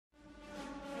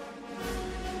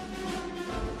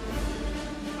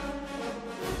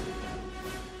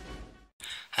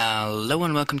Hello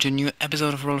and welcome to a new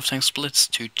episode of World of Tanks Blitz.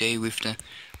 Today with the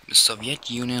Soviet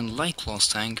Union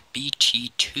Lightclass tank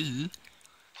BT-2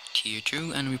 Tier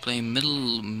 2, and we play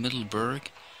Middleburg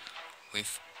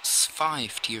with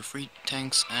 5 Tier 3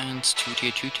 tanks and 2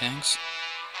 Tier 2 tanks.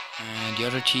 And the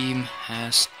other team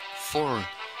has 4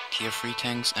 Tier 3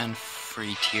 tanks and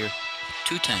 3 Tier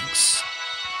 2 tanks.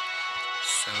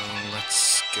 So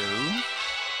let's go.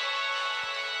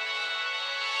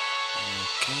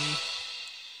 Okay.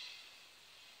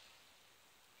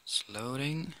 It's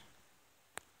loading,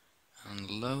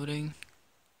 unloading,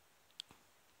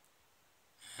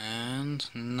 and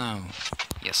now.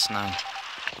 Yes, now.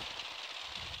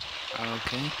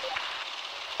 Okay,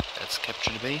 let's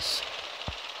capture the base.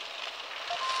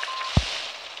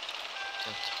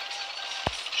 That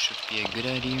should be a good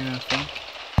idea, I think.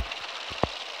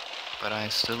 But I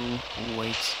still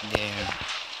wait there.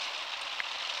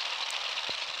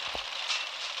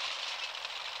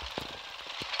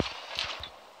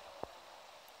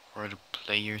 For the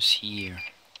players here.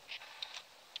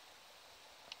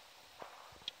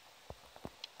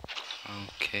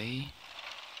 Okay.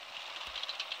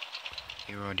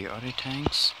 Here are the other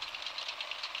tanks.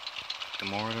 The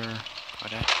mortar or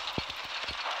that.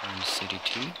 We're in the city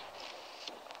too.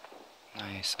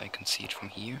 Nice, I can see it from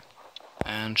here.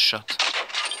 And shot.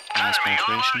 Nice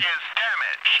penetration.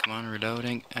 Come on,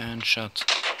 reloading and shot.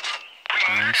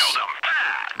 Nice.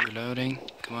 Reloading.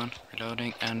 Come on,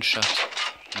 reloading and shot.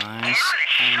 Nice.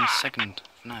 And second.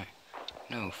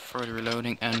 No, further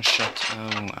reloading and shot.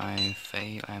 Oh, I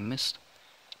missed.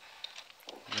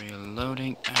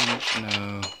 Reloading and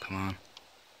no. Come on.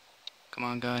 Come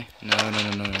on, guy. No.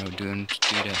 Don't do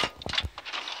that.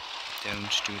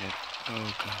 Don't do that.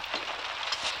 Oh, God.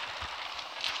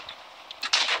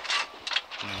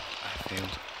 No, I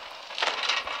failed.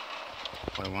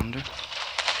 I wonder.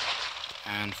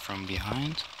 And from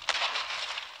behind.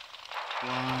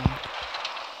 One.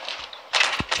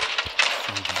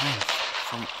 From behind?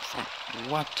 From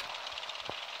what?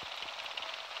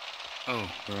 Oh,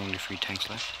 there are only 3 tanks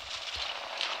left.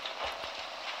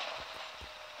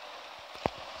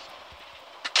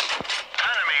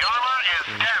 Enemy armor is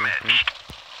damaged.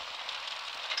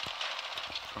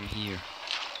 From here.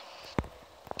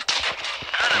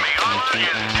 Enemy armor is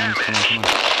damaged. Come on.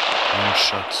 One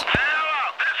shot. This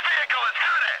vehicle is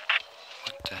hit.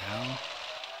 What the hell?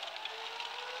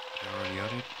 There are the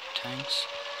other tanks.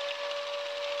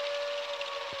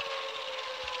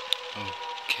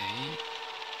 Okay.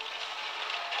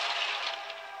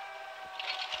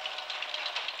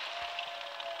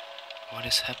 What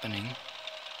is happening?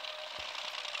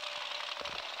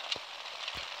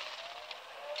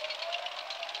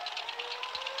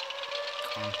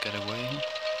 Can't get away.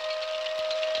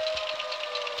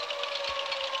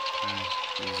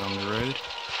 He's on the road.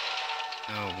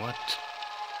 Oh, what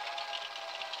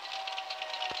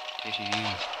did he do?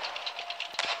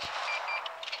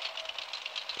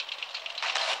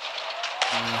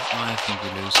 I think we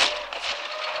lose.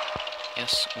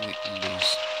 Yes, we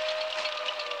lose.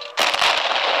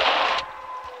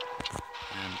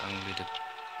 And only the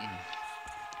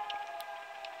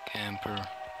camper.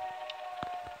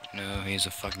 No, he's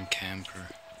a fucking camper.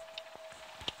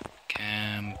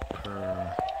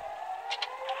 Camper.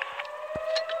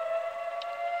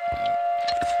 No.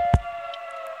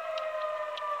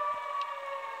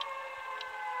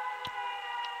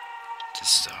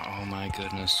 Just, oh my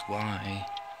goodness, why?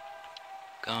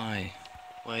 Guy,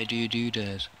 why do you do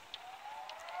that?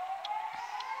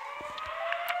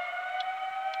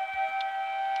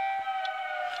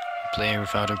 Player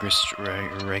without a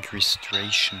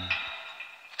registration.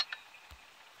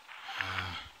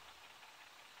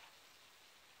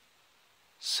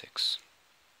 6.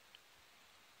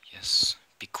 Yes,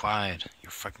 be quiet, you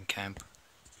fucking camper.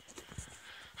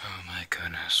 Oh my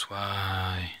goodness,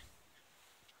 why?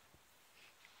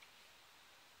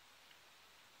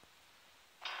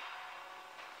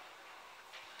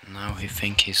 Now he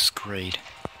think he's great.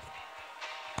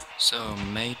 So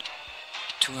made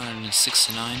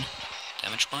 269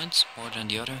 damage points, more than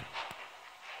the other.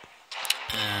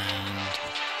 And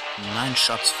 9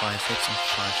 shots, 5 hits and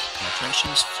 5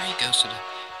 penetrations. 3 goes to the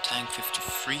tank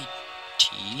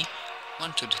 53T,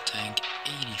 1 to the tank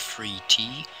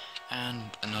 83T,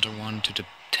 and another 1 to the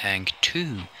tank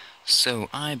 2. So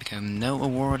I become no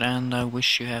award, and I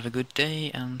wish you have a good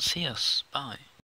day and see us. Bye.